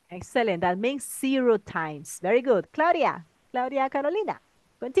baseball. Excellent. That means 0 times. Very good. Claudia Carolina.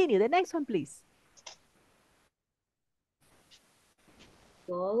 Continue. The next one, please.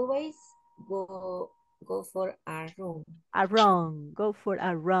 Always go for a run. A run. Go for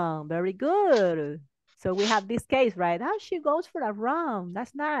a run. Very good. So we have this case, right? How she goes for a run.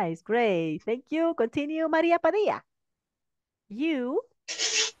 That's nice. Great. Thank you. Continue, Maria Padilla. You.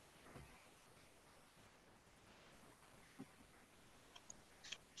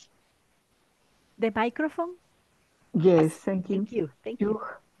 The microphone. Yes, thank you. Thank you.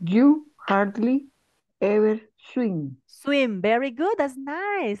 You hardly ever swim. Swim. Very good. That's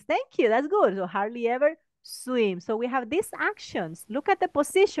nice. Thank you. That's good. So hardly ever swim. So we have these actions. Look at the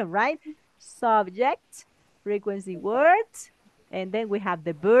position, right? Subject, frequency words, and then we have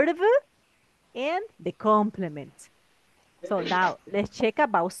the verb and the complement. So now let's check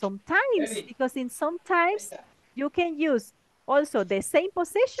about sometimes, because in sometimes you can use also the same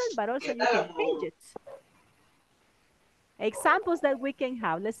position, but also you can change it. Examples that we can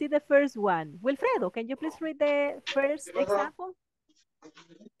have. Let's see the first one. Wilfredo, can you please read the first example?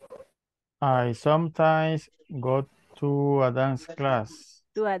 I sometimes go to a dance class.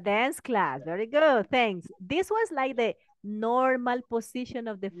 To a dance class. Very good. Thanks. This was like the normal position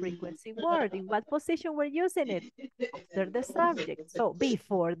of the frequency word. In what position we're using it? After the subject. So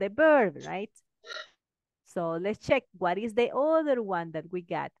before the verb, right? So let's check what is the other one that we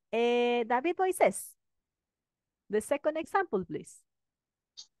got. David Moises. The second example, please.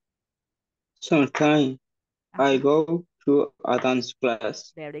 Sometimes I go to a dance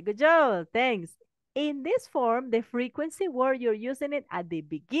class. Very good job. Thanks. In this form, the frequency word, you're using it at the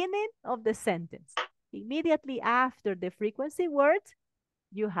beginning of the sentence. Immediately after the frequency word,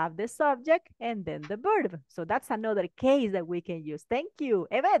 you have the subject and then the verb. So that's another case that we can use. Thank you.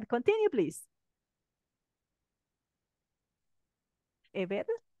 Evet, continue, please. Evet,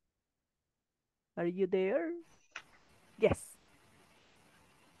 are you there? Yes.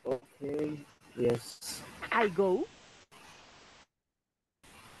 Okay, yes. I go.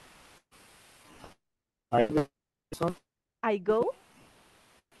 I go.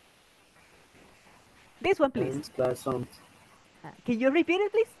 This one, please. Can you repeat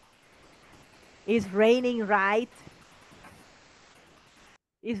it, please? It's raining, right?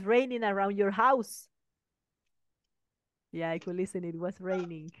 It's raining around your house. Yeah, I could listen. It was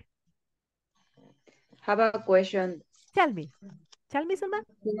raining. Have a question. Tell me. Tell me, Salma.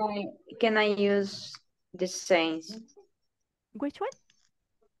 Can I use the same? Which one?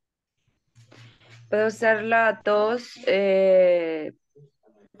 Puedo usar las dos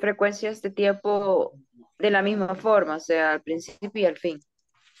frecuencias de tiempo de la misma forma, o sea, al principio y al fin.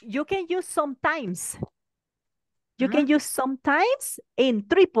 You can use sometimes. You can use sometimes in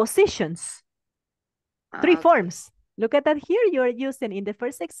 3 positions. 3 forms. Look at that here. You're using, in the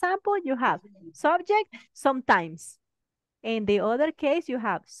first example, you have subject, sometimes. In the other case, you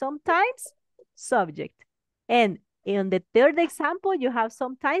have sometimes, subject. And in the third example, you have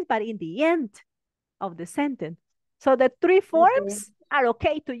sometimes, but in the end of the sentence. So the 3 forms are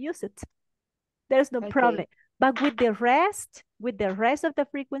okay to use it. There's no problem. But with the rest of the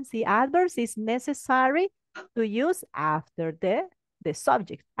frequency adverbs, it's necessary to use after the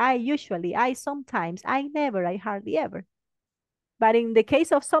subject. I sometimes, I never, I hardly ever. But in the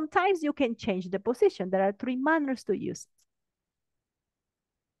case of sometimes, you can change the position. There are 3 manners to use it.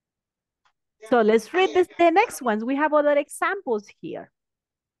 So let's read the next ones. We have other examples here.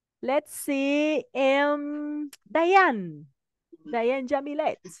 Let's see. Diane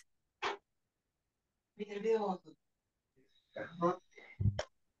Jamilet.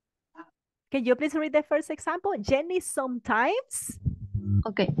 Can you please read the first example? Jenny sometimes.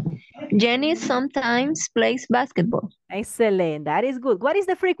 Okay. Jenny sometimes plays basketball. Excellent. That is good. What is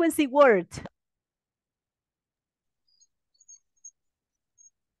the frequency word?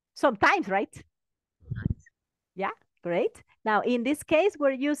 Sometimes, right? Yeah, great. Now, in this case,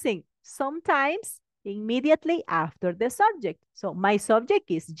 we're using sometimes immediately after the subject. So my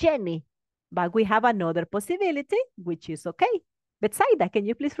subject is Jenny, but we have another possibility, which is okay. Betsaida, can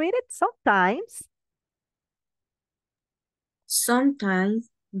you please read it? Sometimes. Sometimes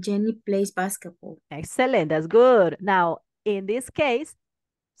Jenny plays basketball. Excellent, that's good. Now, in this case,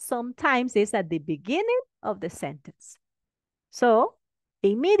 sometimes is at the beginning of the sentence. So,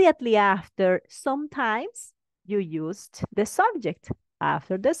 immediately after sometimes, you used the subject.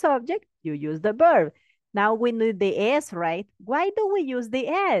 After the subject, you use the verb. Now we need the S, right? Why do we use the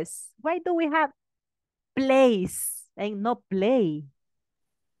S? Why do we have plays and not play?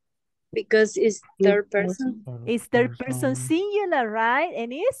 Because it's third person. It's third person singular, right?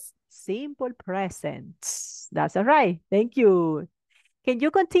 And it's simple present. That's all right. Thank you. Can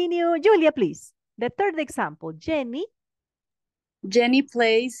you continue, Julia, please? The third example, Jenny. Jenny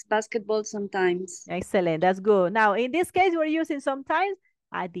plays basketball sometimes. Excellent. That's good. Now, in this case, we're using sometimes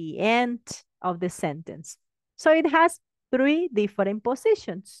at the end of the sentence. So it has three different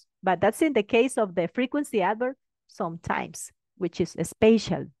positions, but that's in the case of the frequency adverb sometimes, which is a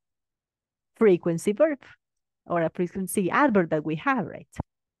special frequency verb or a frequency adverb that we have, right?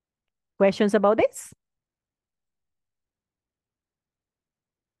 Questions about this?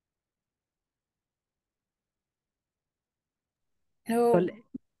 No.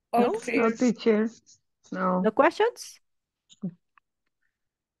 No? No, teacher. No. No questions?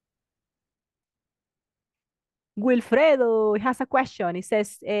 Wilfredo has a question. He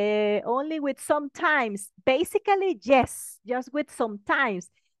says, only with sometimes. Basically, yes, just with sometimes.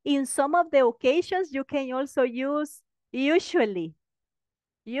 In some of the occasions, you can also use usually.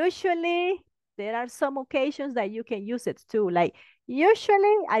 Usually, there are some occasions that you can use it too. Like,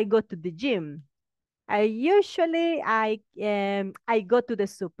 usually, I go to the gym. I go to the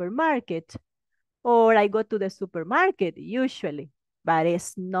supermarket. Or I go to the supermarket, usually. But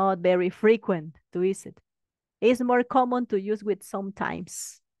it's not very frequent to use it. It's more common to use with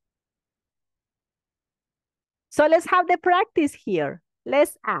sometimes. So let's have the practice here.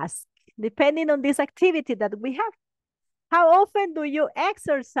 Let's ask, depending on this activity that we have, how often do you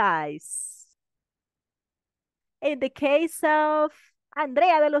exercise? In the case of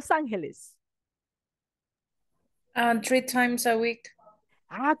Andrea de Los Angeles. 3 times a week.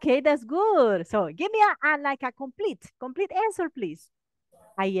 Okay, that's good. So give me a complete answer, please.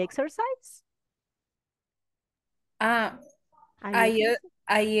 I exercise. I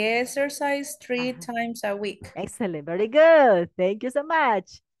exercise 3 times a week. Excellent, very good. Thank you so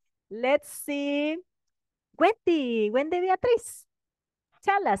much. Let's see. Wendy Beatriz,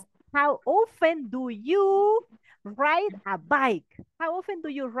 tell us, how often do you ride a bike? How often do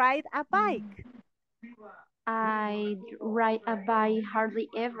you ride a bike? I ride a bike hardly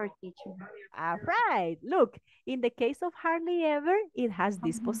ever, teacher. All right. Look, in the case of hardly ever, it has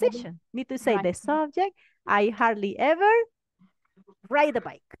this position. Need to say the subject, I hardly ever ride a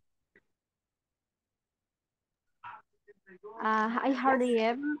bike. I hardly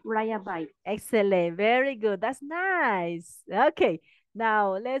ever ride a bike. Excellent. Very good. That's nice. Okay.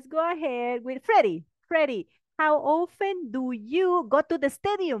 Now, let's go ahead with Freddie. Freddie, how often do you go to the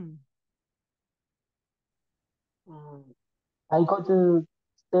stadium? I go to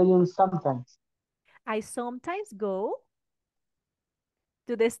stadium sometimes. I sometimes go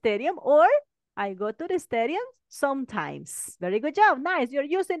to the stadium, or I go to the stadium sometimes. Very good job. Nice. You're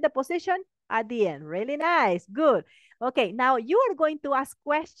using the position at the end. Really nice. Good. Okay, now you are going to ask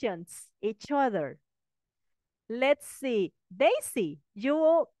questions each other. Let's see. Daisy,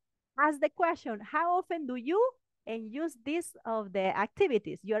 you ask the question, how often do you, and use this of the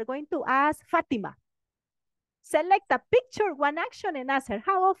activities. You are going to ask Fatima. Select a picture, one action, and ask her,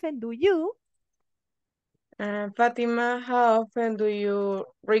 how often do you? Fatima, how often do you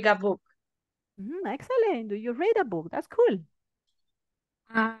read a book? Excellent. Do you read a book? That's cool.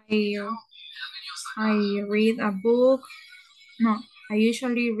 I read a book. No, I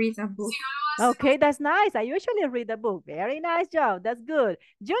usually read a book. Okay, that's nice. I usually read a book. Very nice job. That's good.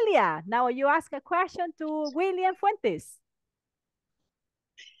 Julia, now you ask a question to William Fuentes.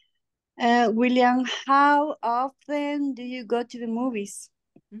 William, how often do you go to the movies?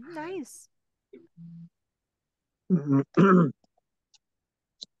 Nice.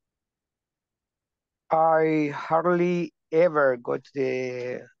 I hardly ever go to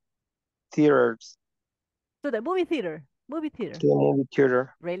the theaters. To the movie theater. Movie theater. To the movie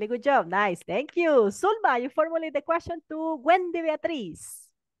theater. Really good job. Nice. Thank you. Zulma, you formulate the question to Wendy Beatriz.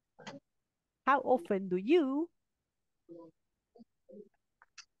 How often do you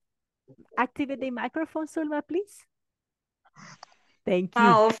activate the microphone, Zulma, please? Thank you.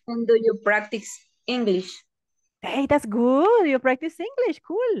 How often do you practice English? Hey, that's good. You practice English.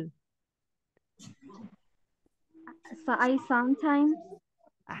 Cool. So I sometimes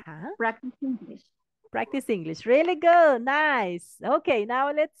practice English. Practice English. Really good. Nice. Okay,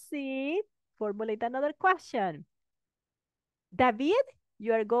 now let's see. Formulate another question. David,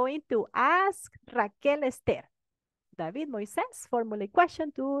 you are going to ask Raquel Esther. David Moises, formulate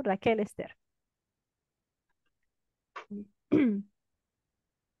question to Raquel Esther.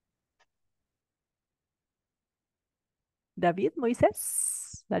 David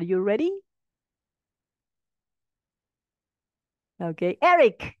Moises, are you ready? Okay,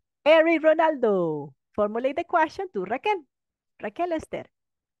 Eric Ronaldo, formulate the question to Raquel. Raquel Esther.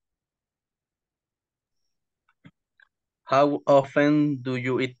 How often do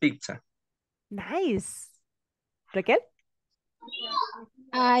you eat pizza? Nice. Raquel?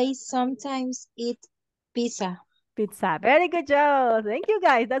 I sometimes eat pizza. Pizza. Very good job. Thank you,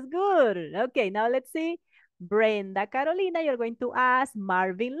 guys. That's good. Okay, now let's see. Brenda Carolina, you're going to ask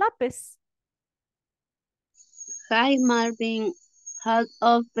Marvin Lopez. Hi, Marvin. How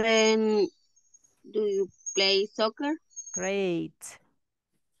often do you play soccer? Great.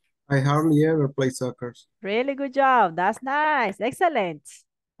 I hardly ever play soccer. Really good job. That's nice. Excellent.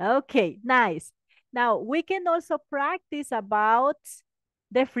 Okay, nice. Now, we can also practice about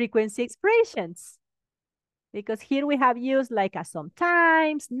the frequency expressions. Because here we have used like a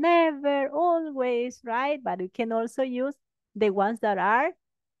sometimes, never, always, right? But we can also use the ones that are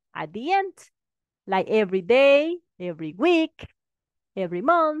at the end. Like every day, every week, every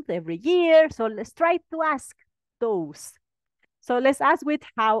month, every year. So let's try to ask those. So let's ask with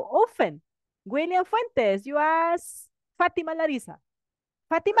how often. William Fuentes, you ask Fatima Larissa.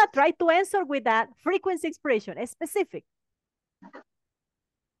 Fatima, try to answer with that frequency expression, specific.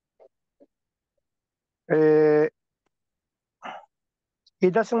 It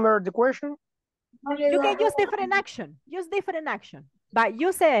doesn't matter the question. You can use different action. Use different action. But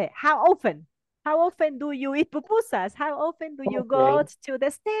you say, how often? How often do you eat pupusas? How often do you go to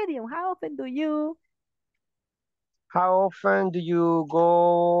the stadium? How often do you... How often do you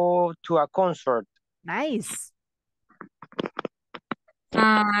go to a concert? Nice.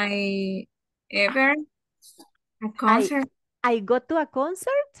 I ever a concert. I go to a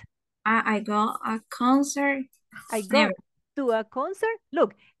concert? I go a concert. I go to a concert.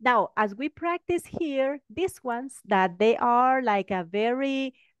 Look, now as we practice here, these ones that they are like a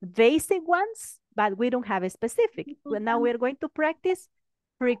very basic ones, but we don't have a specific. Well, now we're going to practice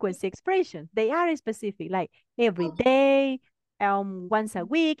frequency expressions. They are specific, like every day, once a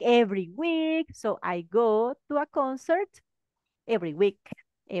week, every week. So I go to a concert every week,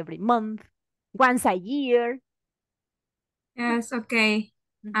 every month, once a year. Yes, okay.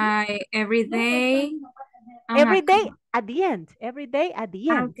 Every day. Every day at the end. Every day at the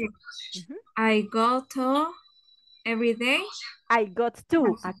end. Okay. I go to every day. I got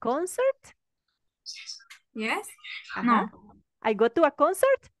to a concert. Yes. No. I go to a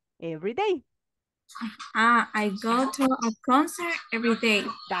concert every day. I go to a concert every day.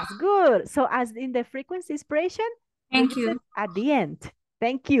 That's good. So as in the frequency expression, thank you. At the end.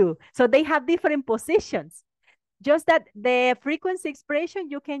 Thank you. So they have different positions. Just that the frequency expression,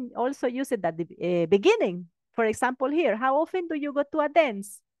 you can also use it at the beginning. For example, here, how often do you go to a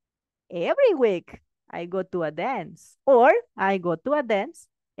dance? Every week I go to a dance. Or I go to a dance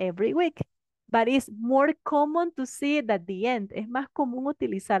every week. But it's more common to see it at the end. Es más común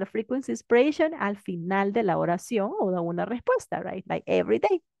utilizar frequency expression al final de la oración o de una respuesta, right? Like every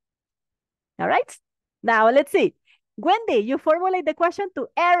day. All right? Now, let's see. Wendy, you formulate the question to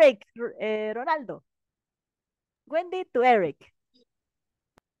Eric Ronaldo. Wendy to Eric.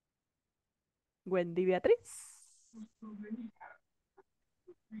 Wendy Beatriz.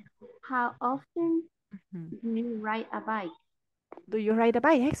 How often do you ride a bike? Do you ride a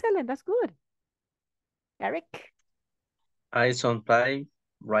bike? Excellent, that's good. Eric? I sometimes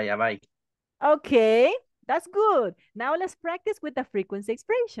ride a bike. Okay, that's good. Now let's practice with the frequency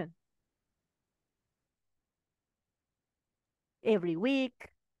expression. Every week,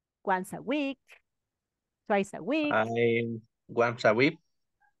 once a week, twice a week. Once a week,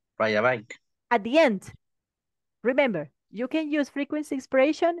 ride a bike. At the end, remember, you can use frequency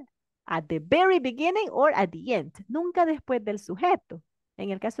expression at the very beginning or at the end. Nunca después del sujeto. En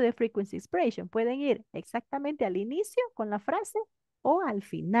el caso de frequency expression, pueden ir exactamente al inicio con la frase o al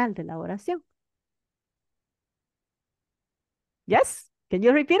final de la oración. Yes? Can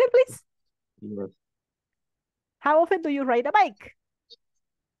you repeat it, please? Yes. How often do you ride a bike?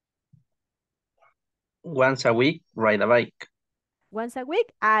 Once a week, ride a bike. Once a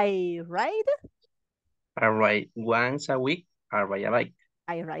week, I ride? I ride once a week, I ride a bike.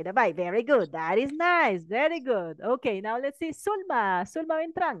 I ride a bike. Very good. That is nice. Very good. Okay, now let's see. Zulma. Zulma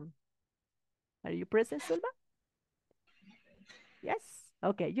Beltrán. Are you present, Zulma? Yes.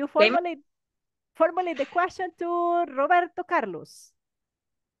 Okay, you formulate the question to Roberto Carlos.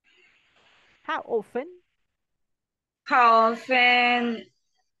 How often? How often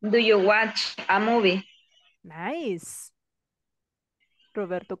do you watch a movie? Nice.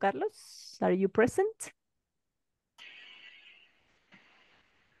 Roberto Carlos, are you present?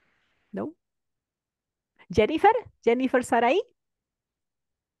 No. Jennifer? Jennifer Sarai?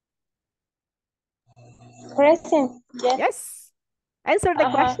 Present. Yes. Yes. Answer the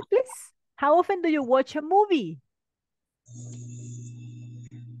question, please. How often do you watch a movie?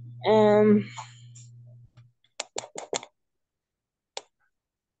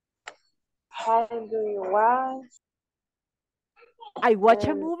 How do you watch? I watch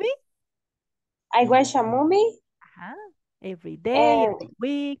a movie? I watch a movie. Every day, every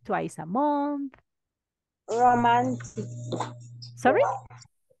week, twice a month. Romantic. Sorry?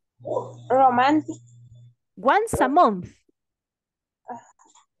 Romantic. Once a month.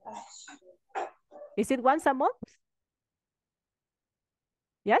 Is it once a month?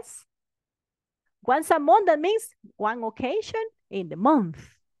 Yes? Once a month, that means one occasion in the month.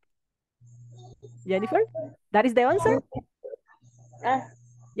 Jennifer, that is the answer?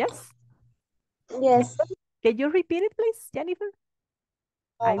 Yes? Yes. Can you repeat it, please, Jennifer?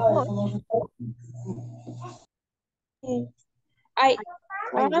 I watch.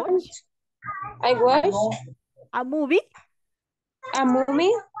 I watch a movie. A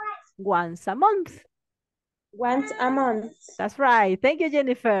movie. Once a month. Once a month. That's right. Thank you,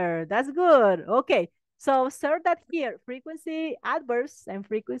 Jennifer. That's good. Okay. So observe that here, frequency adverbs and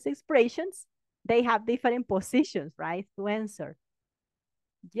frequency expressions, they have different positions, right, to answer.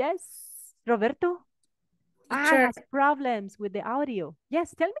 Yes, Roberto? Teacher, has problems with the audio.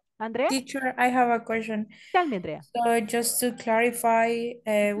 Yes, tell me, Andrea. Teacher, I have a question. Tell me, Andrea. So just to clarify,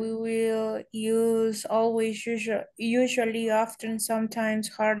 we will use always, usually, often, sometimes,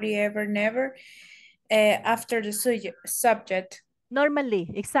 hardly, ever, never, after the subject. Normally,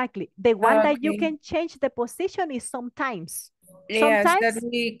 exactly. The one that you can change the position is sometimes. Yes, sometimes, that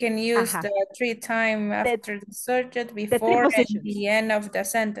we can use the 3 times after the subject, the before, and the end of the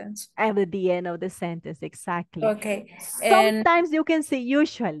sentence. At the end of the sentence, exactly. Okay. Sometimes you can say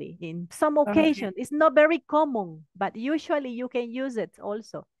usually. In some occasions, it's not very common, but usually you can use it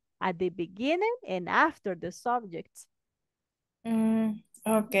also at the beginning and after the subject.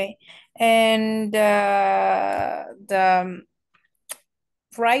 Okay. And the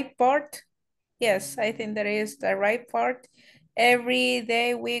right part, yes, I think that is the right part. Every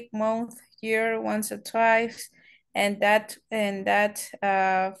day, week, month, year, once or twice, and that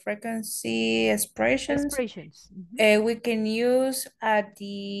frequency expressions. We can use at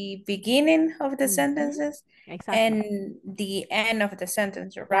the beginning of the sentences and the end of the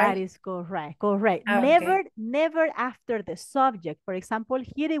sentence, right? That is correct. Correct. Okay. Never after the subject. For example,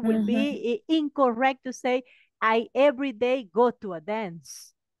 here it will be incorrect to say, I every day go to a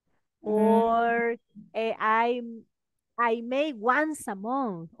dance. Or I may once a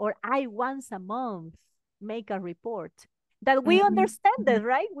month, or I once a month make a report. That we understand it,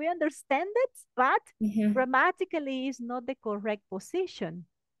 right? We understand it, but grammatically is not the correct position.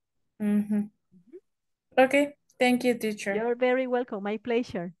 Okay, thank you, teacher. You're very welcome, my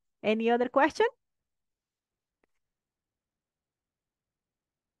pleasure. Any other question?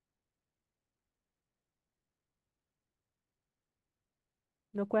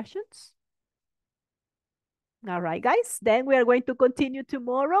 No questions? All right, guys, then we are going to continue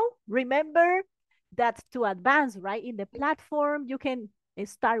tomorrow. Remember that to advance, right, in the platform, you can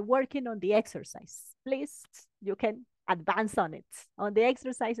start working on the exercise. Please, you can advance on it, on the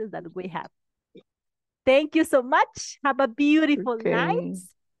exercises that we have. Thank you so much. Have a beautiful night.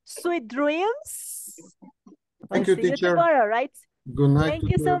 Sweet dreams. Thank you, See teacher. you tomorrow, right? Good night.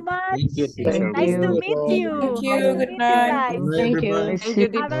 Thank you so much. Thank you, teacher. Nice to meet you. Thank you. Good night. Thank you.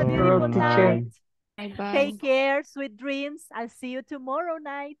 Have a beautiful night. Bye-bye. Take care. Sweet dreams. I'll see you tomorrow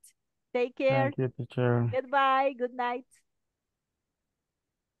night. Take care. Thank you, teacher. Goodbye. Good night.